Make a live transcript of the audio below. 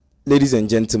Ladies and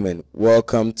gentlemen,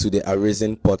 welcome to the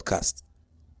Arisen podcast.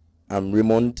 I'm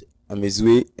Raymond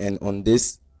Amezue, and on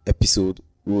this episode,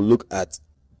 we'll look at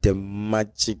the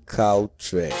magical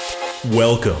thread.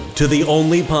 Welcome to the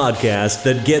only podcast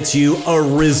that gets you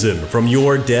arisen from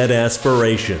your dead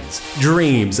aspirations,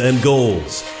 dreams, and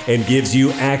goals, and gives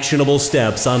you actionable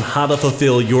steps on how to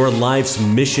fulfill your life's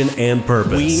mission and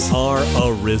purpose. We are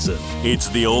Arisen. It's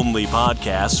the only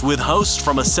podcast with hosts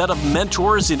from a set of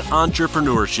mentors in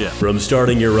entrepreneurship. From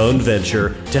starting your own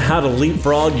venture to how to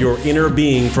leapfrog your inner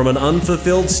being from an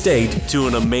unfulfilled state to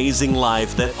an amazing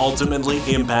life that ultimately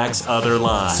impacts other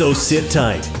lives. So sit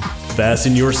tight.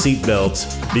 Fasten your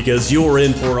seatbelts because you're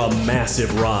in for a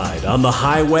massive ride on the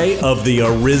highway of the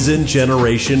Arisen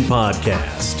Generation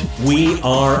podcast. We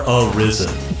are Arisen.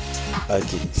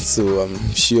 Okay, so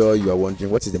I'm sure you are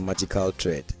wondering, what is the magical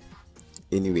thread?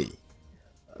 Anyway,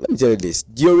 let me tell you this.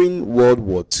 During World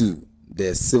War II,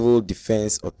 the civil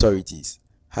defense authorities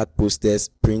had posters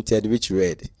printed which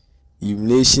read,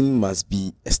 "Illumination must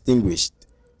be extinguished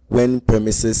when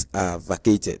premises are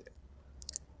vacated."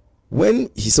 When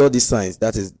he saw these signs,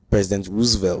 that is President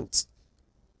Roosevelt,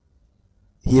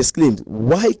 he exclaimed,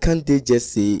 "Why can't they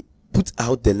just say, put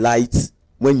out the lights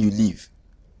when you leave?"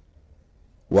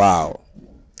 Wow.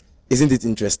 Isn't it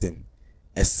interesting?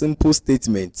 A simple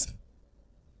statement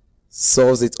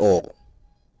solves it all.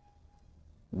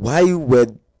 Why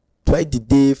did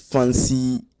they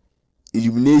fancy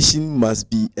illumination must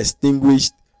be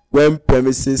extinguished when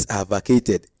premises are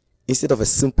vacated, instead of a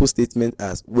simple statement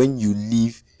as, when you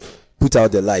leave, put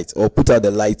out the light, or put out the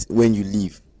light when you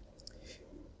leave?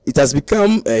 It has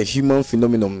become a human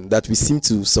phenomenon that we seem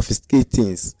to sophisticate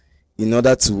things in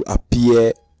order to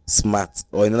appear smart,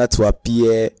 or in order to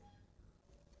appear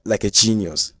like a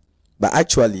genius. But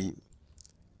actually,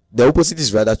 the opposite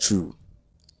is rather true.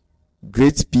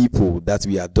 Great people that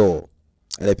we adore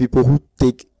are the people who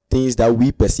take things that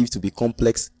we perceive to be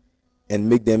complex and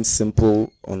make them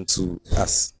simple unto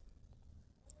us.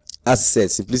 As said,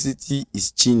 simplicity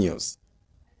is genius.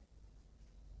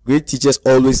 Great teachers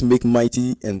always make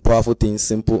mighty and powerful things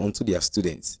simple unto their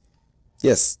students.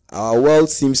 Yes, our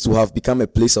world seems to have become a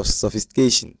place of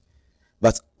sophistication.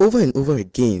 But over and over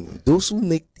again, those who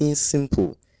make things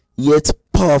simple yet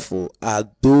powerful are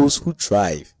those who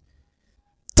thrive.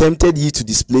 Tempted ye to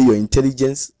display your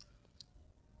intelligence,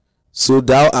 so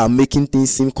thou art making things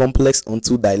seem complex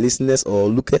unto thy listeners or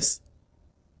lookers?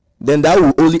 Then thou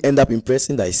will only end up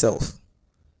impressing thyself.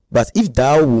 But if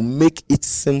thou will make it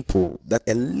simple that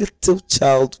a little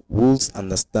child will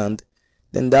understand,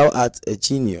 then thou art a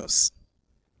genius.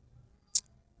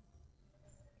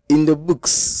 In the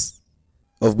books,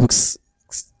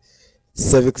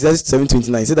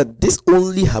 7:29 said that this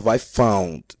only have I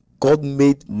found: God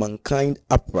made mankind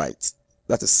upright.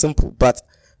 That is simple. But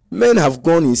men have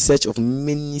gone in search of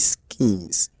many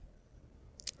schemes.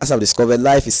 As I've discovered,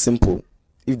 life is simple.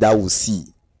 If thou will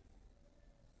see,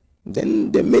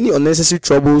 then the many unnecessary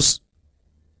troubles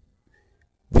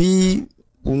we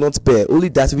will not bear. Only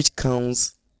that which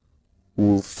counts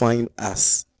will find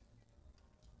us.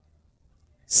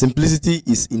 Simplicity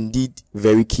is indeed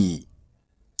very key.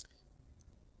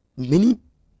 Many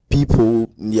people,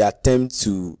 in the attempt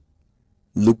to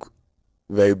look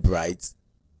very bright,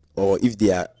 or if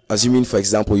they are assuming, for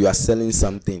example, you are selling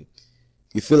something,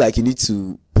 you feel like you need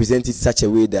to present it such a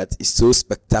way that is so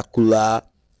spectacular,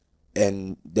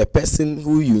 and the person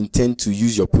who you intend to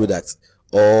use your product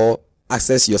or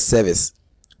access your service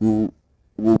will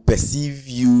perceive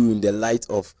you in the light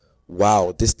of,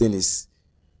 wow, this thing is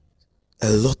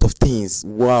a lot of things,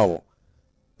 wow.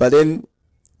 But then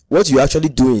what you're actually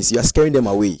doing is you are scaring them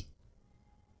away,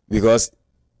 because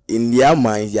in their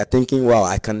minds they are thinking, wow,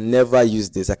 I can never use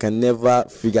this, I can never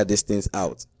figure these things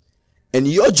out. And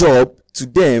your job to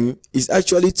them is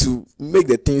actually to make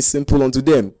the things simple unto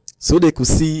them, so they could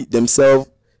see themselves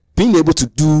being able to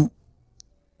do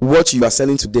what you are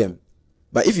selling to them.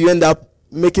 But if you end up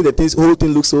making the whole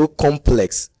thing look so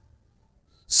complex,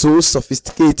 so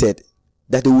sophisticated,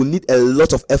 that they will need a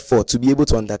lot of effort to be able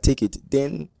to undertake it,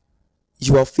 then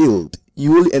you are failed.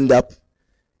 You will end up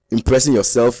impressing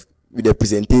yourself with the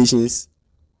presentations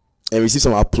and receive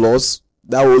some applause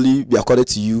that will only be accorded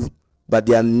to you, but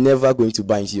they are never going to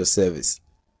buy into your service.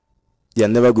 They are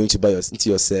never going to buy into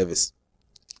your service.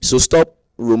 So stop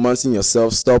romancing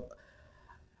yourself. Stop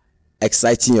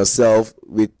exciting yourself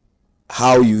with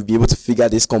how you'll be able to figure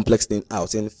this complex thing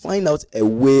out, and find out a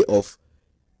way of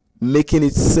making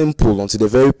it simple unto the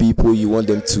very people you want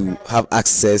them to have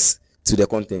access to the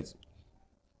content.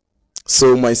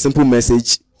 So my simple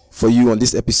message for you on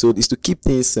this episode is to keep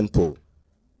things simple.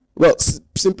 Well,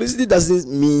 simplicity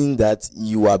doesn't mean that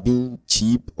you are being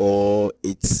cheap, or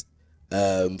it's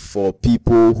for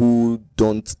people who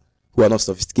are not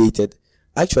sophisticated.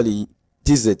 Actually,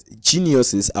 this is it.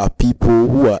 Geniuses are people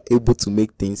who are able to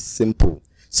make things simple.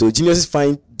 So geniuses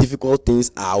find difficult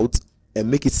things out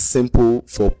and make it simple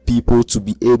for people to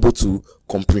be able to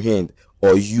comprehend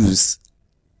or use.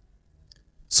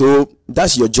 So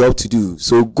that's your job to do.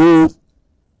 So go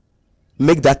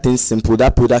make that thing simple,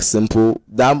 that product simple,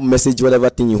 that message, whatever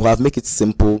thing you have, make it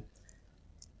simple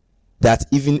that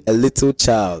even a little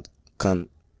child can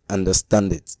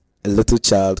understand it. A little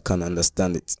child can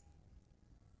understand it.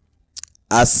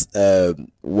 As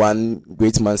one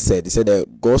great man said, he said the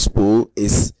gospel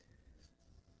is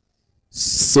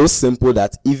so simple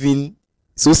that even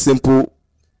so simple,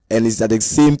 and it's the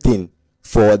same thing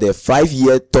for the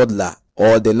 5-year toddler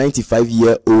or the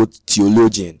 95-year-old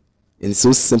theologian. And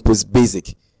so simple, it's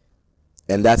basic,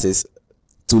 and that is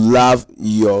to love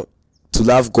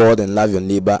God and love your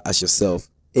neighbor as yourself.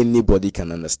 Anybody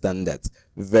can understand that.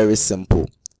 Very simple,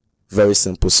 very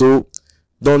simple. So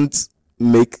don't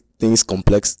make things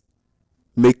complex.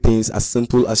 Make things as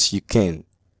simple as you can,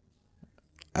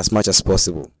 as much as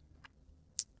possible.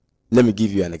 Let me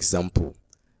give you an example.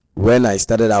 When I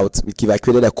started out with Kiva, I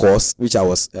created a course which I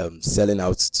was selling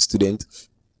out to students.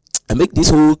 I make this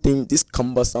whole thing, this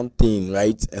cumbersome thing,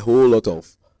 right? A whole lot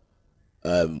of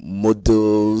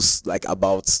models, like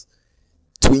about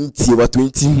 20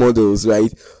 models,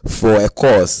 right, for a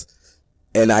course.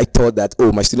 And I thought that,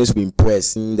 my students will be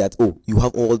impressed, seeing that, you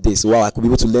have all this. Wow, I could be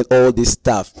able to learn all this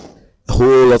stuff, a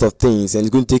whole lot of things, and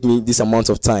it's going to take me this amount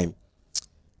of time.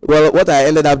 Well, what I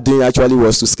ended up doing actually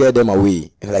was to scare them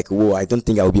away. And like, I don't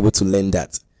think I will be able to learn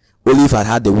that. Only if I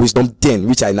had the wisdom then,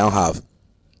 which I now have,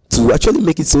 to actually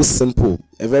make it so simple,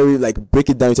 break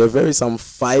it down into some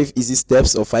 5 easy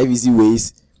steps or 5 easy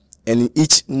ways, and in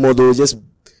each model just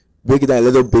break it down a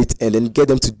little bit, and then get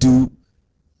them to do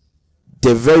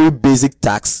the very basic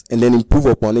tasks, and then improve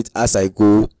upon it as I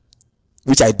go,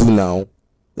 which I do now.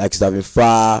 Like, it's having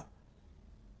far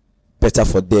better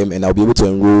for them, and I'll be able to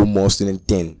enroll more students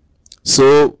then.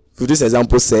 So with this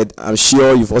example said, I'm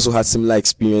sure you've also had similar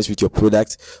experience with your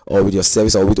product or with your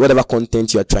service or with whatever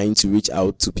content you are trying to reach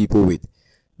out to people with.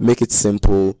 Make it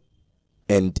simple,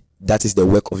 and that is the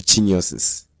work of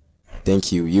geniuses.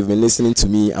 Thank you. You've been listening to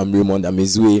me. I'm Raymond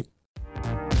Amezue.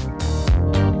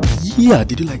 Yeah,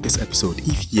 did you like this episode?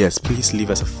 If yes, please leave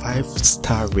us a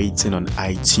 5-star rating on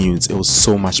iTunes. It will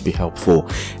so much be helpful.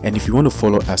 And if you want to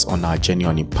follow us on our journey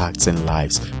on impacting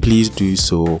lives, please do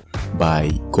so by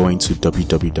going to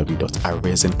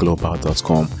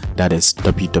www.arisenglobal.com. That is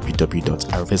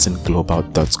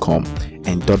www.arisenglobal.com.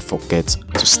 And don't forget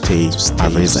to stay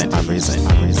arisen.